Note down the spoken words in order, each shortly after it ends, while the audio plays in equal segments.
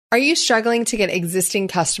Are you struggling to get existing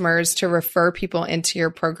customers to refer people into your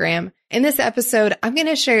program? In this episode, I'm going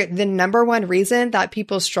to share the number one reason that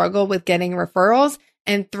people struggle with getting referrals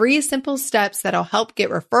and 3 simple steps that'll help get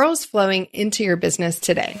referrals flowing into your business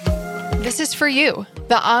today. This is for you,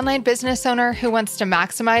 the online business owner who wants to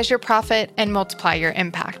maximize your profit and multiply your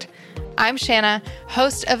impact. I'm Shanna,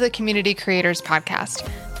 host of the Community Creators Podcast.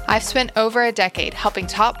 I've spent over a decade helping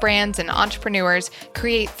top brands and entrepreneurs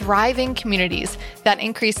create thriving communities that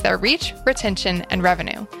increase their reach, retention, and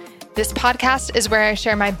revenue. This podcast is where I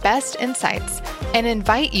share my best insights and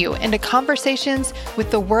invite you into conversations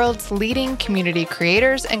with the world's leading community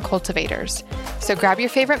creators and cultivators. So grab your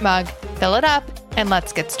favorite mug, fill it up, and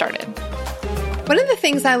let's get started. One of the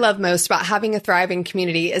things I love most about having a thriving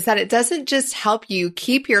community is that it doesn't just help you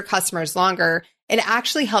keep your customers longer, it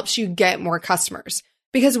actually helps you get more customers.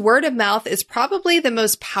 Because word of mouth is probably the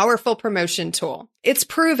most powerful promotion tool. It's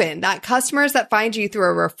proven that customers that find you through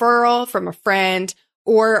a referral from a friend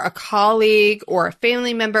or a colleague or a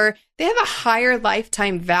family member, they have a higher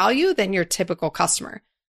lifetime value than your typical customer.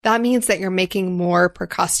 That means that you're making more per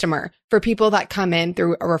customer for people that come in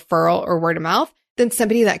through a referral or word of mouth than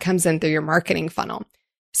somebody that comes in through your marketing funnel.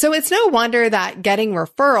 So it's no wonder that getting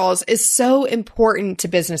referrals is so important to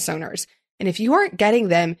business owners. And if you aren't getting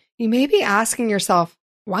them, you may be asking yourself,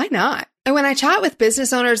 why not? And when I chat with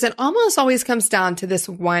business owners, it almost always comes down to this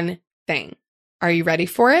one thing. Are you ready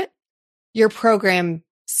for it? Your program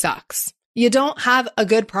sucks. You don't have a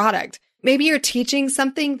good product. Maybe you're teaching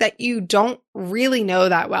something that you don't really know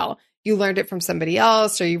that well. You learned it from somebody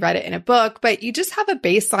else or you read it in a book, but you just have a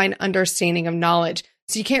baseline understanding of knowledge.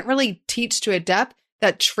 So you can't really teach to a depth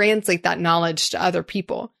that translate that knowledge to other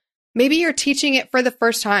people. Maybe you're teaching it for the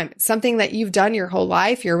first time. It's something that you've done your whole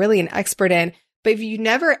life. You're really an expert in. But if you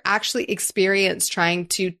never actually experienced trying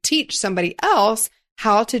to teach somebody else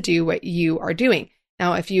how to do what you are doing.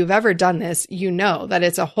 Now, if you've ever done this, you know that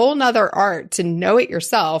it's a whole nother art to know it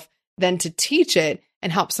yourself than to teach it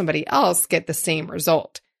and help somebody else get the same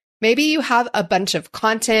result. Maybe you have a bunch of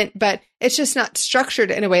content, but it's just not structured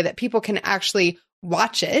in a way that people can actually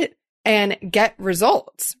watch it and get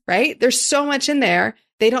results, right? There's so much in there.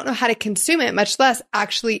 They don't know how to consume it, much less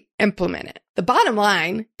actually implement it. The bottom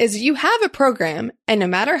line is you have a program, and no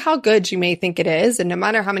matter how good you may think it is, and no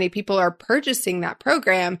matter how many people are purchasing that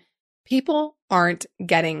program, people aren't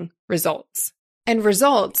getting results. And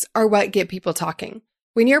results are what get people talking.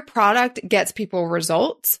 When your product gets people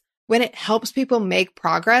results, when it helps people make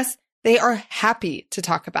progress, they are happy to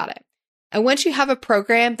talk about it. And once you have a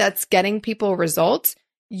program that's getting people results,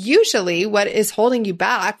 usually what is holding you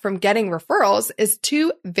back from getting referrals is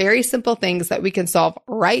 2 very simple things that we can solve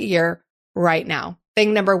right here, right now.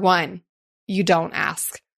 Thing number 1, you don't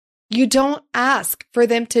ask. You don't ask for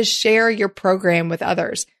them to share your program with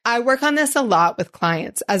others. I work on this a lot with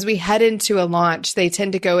clients. As we head into a launch, they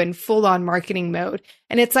tend to go in full-on marketing mode.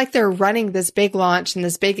 And it's like they're running this big launch and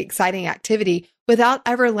this big exciting activity without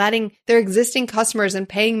ever letting their existing customers and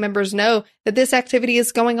paying members know that this activity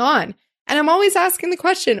is going on. And I'm always asking the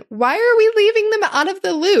question, why are we leaving them out of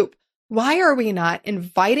the loop? Why are we not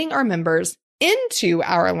inviting our members into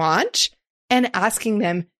our launch and asking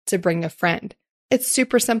them to bring a friend? It's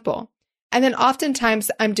super simple. And then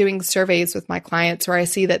oftentimes I'm doing surveys with my clients where I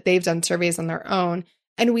see that they've done surveys on their own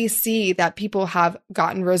and we see that people have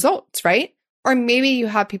gotten results, right? Or maybe you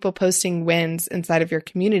have people posting wins inside of your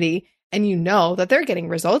community and you know that they're getting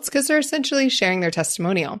results because they're essentially sharing their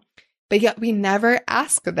testimonial. But yet we never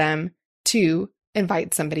ask them to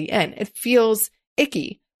invite somebody in. It feels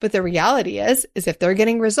icky, but the reality is if they're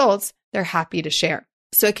getting results, they're happy to share.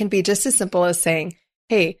 So it can be just as simple as saying,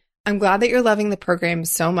 hey, I'm glad that you're loving the program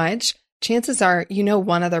so much. Chances are you know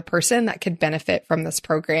one other person that could benefit from this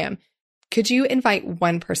program. Could you invite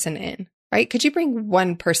one person in, right? Could you bring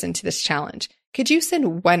one person to this challenge? Could you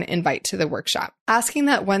send one invite to the workshop? Asking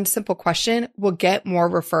that one simple question will get more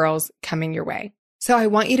referrals coming your way. So I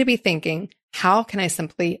want you to be thinking, how can I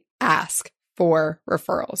simply ask for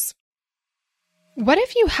referrals? What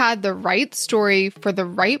if you had the right story for the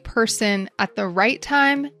right person at the right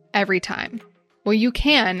time, every time? Well, you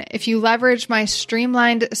can if you leverage my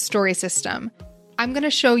streamlined story system. I'm going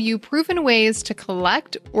to show you proven ways to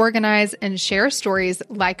collect, organize, and share stories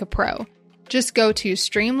like a pro. Just go to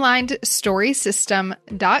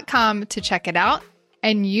streamlinedstorysystem.com to check it out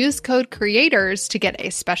and use code CREATORS to get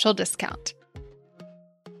a special discount.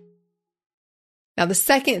 Now, the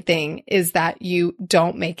second thing is that you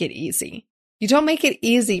don't make it easy. You don't make it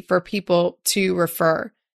easy for people to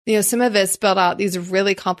refer. Some of us build out these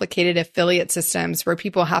really complicated affiliate systems where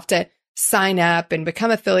people have to sign up and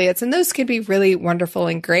become affiliates. And those can be really wonderful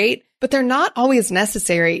and great, but they're not always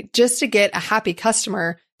necessary just to get a happy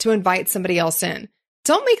customer to invite somebody else in.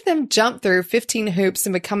 Don't make them jump through 15 hoops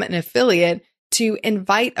and become an affiliate to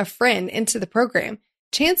invite a friend into the program.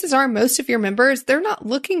 Chances are most of your members, they're not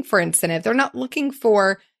looking for incentive. They're not looking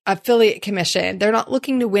for affiliate commission. They're not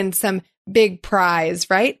looking to win some big prize,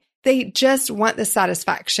 right? They just want the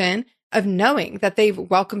satisfaction of knowing that they've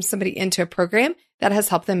welcomed somebody into a program that has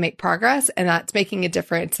helped them make progress and that's making a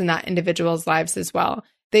difference in that individual's lives as well.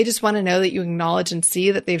 They just want to know that you acknowledge and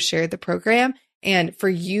see that they've shared the program and for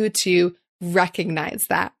you to recognize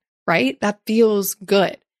that, right? That feels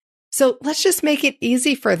good. So let's just make it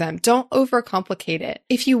easy for them. Don't overcomplicate it.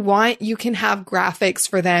 If you want, you can have graphics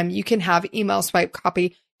for them. You can have email swipe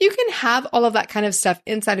copy. You can have all of that kind of stuff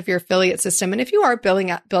inside of your affiliate system. And if you are building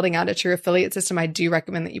out a true affiliate system, I do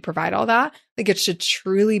recommend that you provide all that. Like it should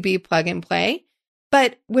truly be plug and play.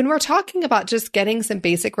 But when we're talking about just getting some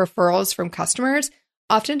basic referrals from customers,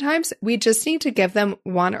 oftentimes we just need to give them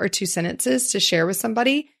 1 or 2 sentences to share with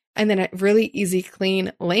somebody and then a really easy,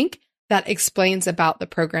 clean link that explains about the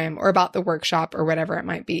program or about the workshop or whatever it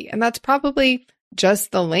might be. And that's probably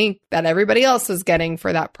just the link that everybody else is getting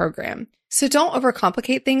for that program. So don't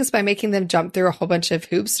overcomplicate things by making them jump through a whole bunch of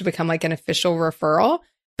hoops to become like an official referral,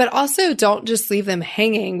 but also don't just leave them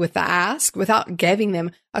hanging with the ask without giving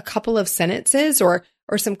them a couple of sentences or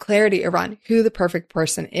some clarity around who the perfect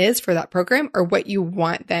person is for that program or what you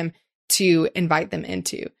want them to invite them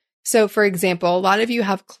into. So for example, a lot of you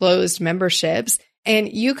have closed memberships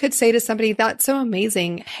and you could say to somebody, that's so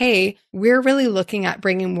amazing. Hey, we're really looking at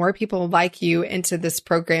bringing more people like you into this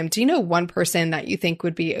program. Do you know one person that you think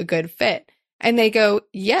would be a good fit? And they go,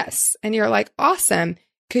 yes. And you're like, awesome.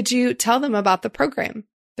 Could you tell them about the program?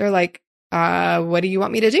 They're like, what do you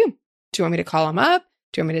want me to do? Do you want me to call them up?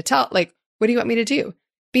 Do you want me to tell? Like, what do you want me to do?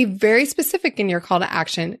 Be very specific in your call to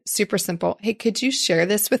action. Super simple. Hey, could you share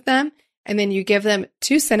this with them? And then you give them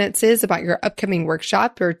 2 sentences about your upcoming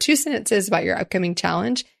workshop or 2 sentences about your upcoming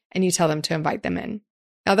challenge, and you tell them to invite them in.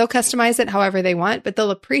 Now, they'll customize it however they want, but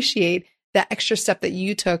they'll appreciate that extra step that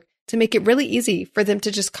you took to make it really easy for them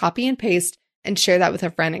to just copy and paste and share that with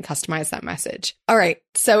a friend and customize that message. All right.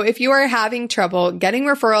 So if you are having trouble getting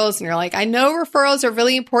referrals and you're like, I know referrals are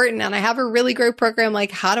really important and I have a really great program,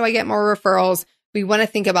 like how do I get more referrals? We want to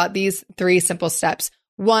think about these 3 simple steps.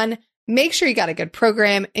 1, make sure you got a good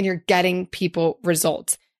program and you're getting people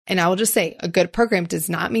results. And I will just say a good program does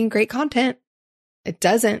not mean great content. It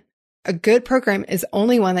doesn't. A good program is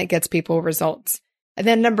only one that gets people results. And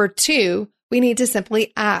then number 2, we need to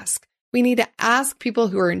simply ask. We need to ask people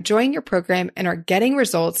who are enjoying your program and are getting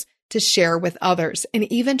results to share with others, and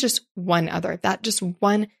even just one other, that just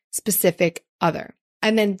one specific other.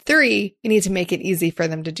 And then 3, you need to make it easy for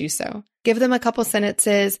them to do so. Give them a couple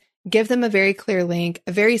sentences, give them a very clear link,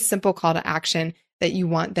 a very simple call to action that you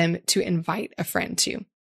want them to invite a friend to.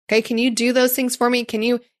 Okay, can you do those things for me? Can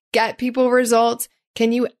you get people results?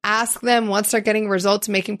 Can you ask them once they're getting results,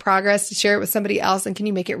 making progress, to share it with somebody else? And can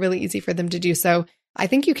you make it really easy for them to do so? I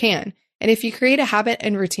think you can. And if you create a habit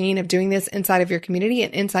and routine of doing this inside of your community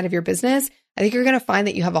and inside of your business, I think you're going to find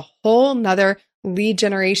that you have a whole nother lead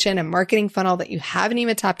generation and marketing funnel that you haven't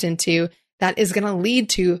even tapped into that is going to lead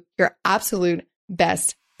to your absolute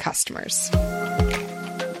best customers.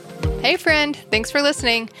 Hey friend, thanks for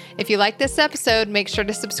listening. If you like this episode, make sure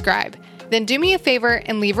to subscribe. Then do me a favor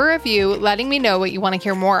and leave a review letting me know what you want to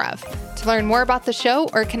hear more of. To learn more about the show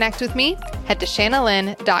or connect with me, head to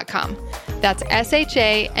ShanaLynn.com. That's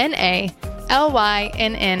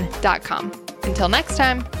ShanaLynn.com. Until next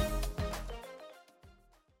time.